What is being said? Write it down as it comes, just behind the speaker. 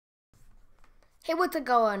Hey, what's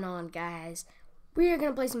going on, guys? We are going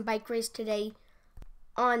to play some bike race today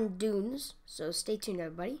on dunes, so stay tuned,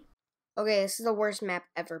 everybody. Okay, this is the worst map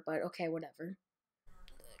ever, but okay, whatever.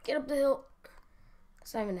 Get up the hill.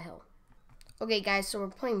 It's not even a hill. Okay, guys, so we're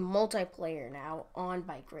playing multiplayer now on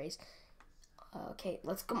bike race. Okay,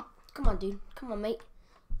 let's come on, dude. Come on, mate.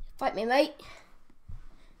 Fight me, mate.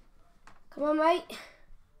 Come on, mate.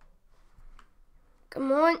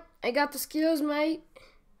 Come on. I got the skills, mate.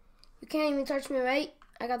 You can't even touch me, mate.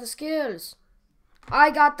 I got the skills.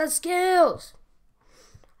 I've got the skills,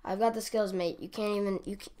 mate. You can't even,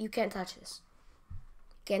 you can't touch this.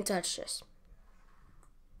 You can't touch this.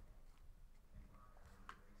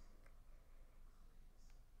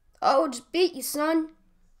 Oh, just beat you, son.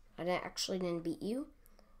 I actually didn't beat you.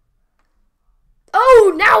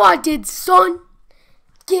 Oh, now I did, son.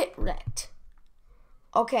 Get wrecked.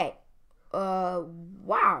 Okay.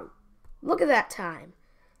 Wow. Look at that time.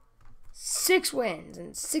 6 wins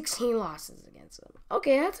and 16 losses against them.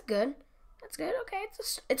 Okay, that's good. That's good. Okay,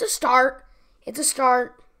 it's a start. It's a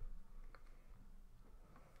start.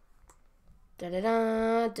 Da da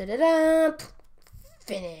da da da da.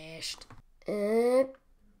 Finished.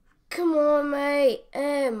 Come on, mate.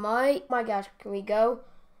 Mate. My gosh, can we go?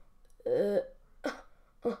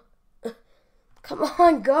 Come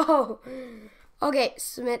on, go. Okay,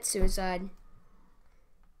 submit suicide.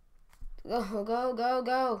 Go, go, go,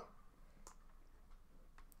 go.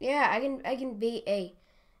 Yeah, I can be a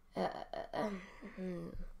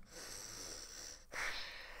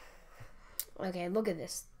Okay, look at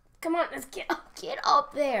this. Come on, let's get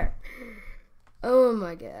up there. Oh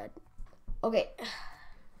my god. Okay.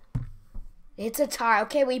 It's a tie.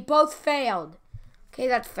 Okay, we both failed. Okay,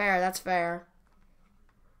 that's fair. That's fair.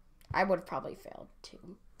 I would have probably failed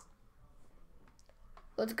too.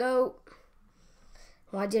 Let's go.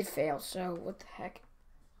 Well, I did fail, so what the heck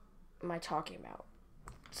am I talking about?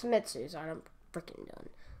 Submit suicide. I'm freaking done.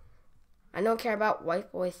 I don't care about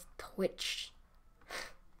White Boy's Twitch.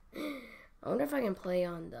 I wonder if I can play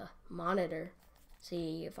on the monitor.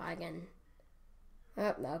 See if I can.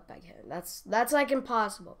 Oh, nope, I can't. That's like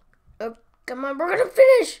impossible. Oh, come on, we're gonna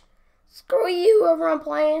finish. Screw you, whoever I'm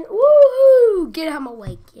playing. Woohoo! Get out of my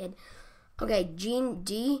way, kid. Okay, Gene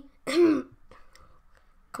D. Come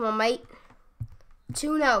on, mate.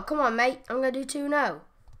 2-0. Come on, mate. I'm gonna do 2-0.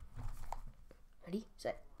 Ready,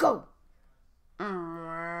 set, go.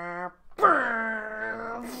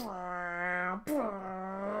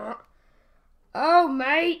 Oh,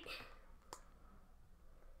 mate.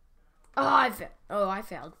 Oh, I failed. Oh, I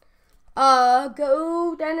failed.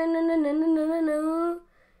 Go.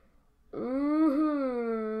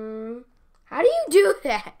 How do you do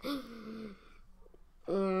that?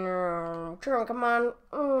 Come on.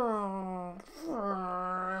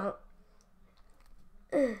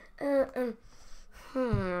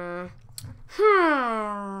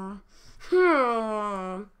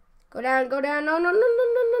 Go down, go down. No.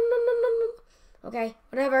 Okay,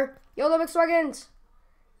 whatever. YOLO mixed wagons.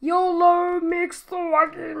 YOLO mixed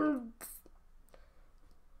wagons.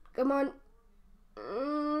 Come on.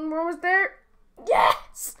 We're almost there.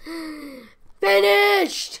 Yes!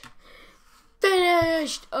 Finished!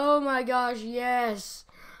 Finished! Oh my gosh, yes.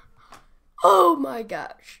 Oh my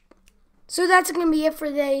gosh. So that's going to be it for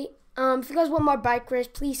today. If you guys want more bike race,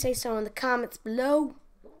 please say so in the comments below.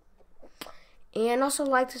 And also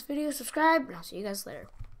like this video, subscribe, and I'll see you guys later.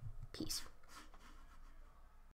 Peace.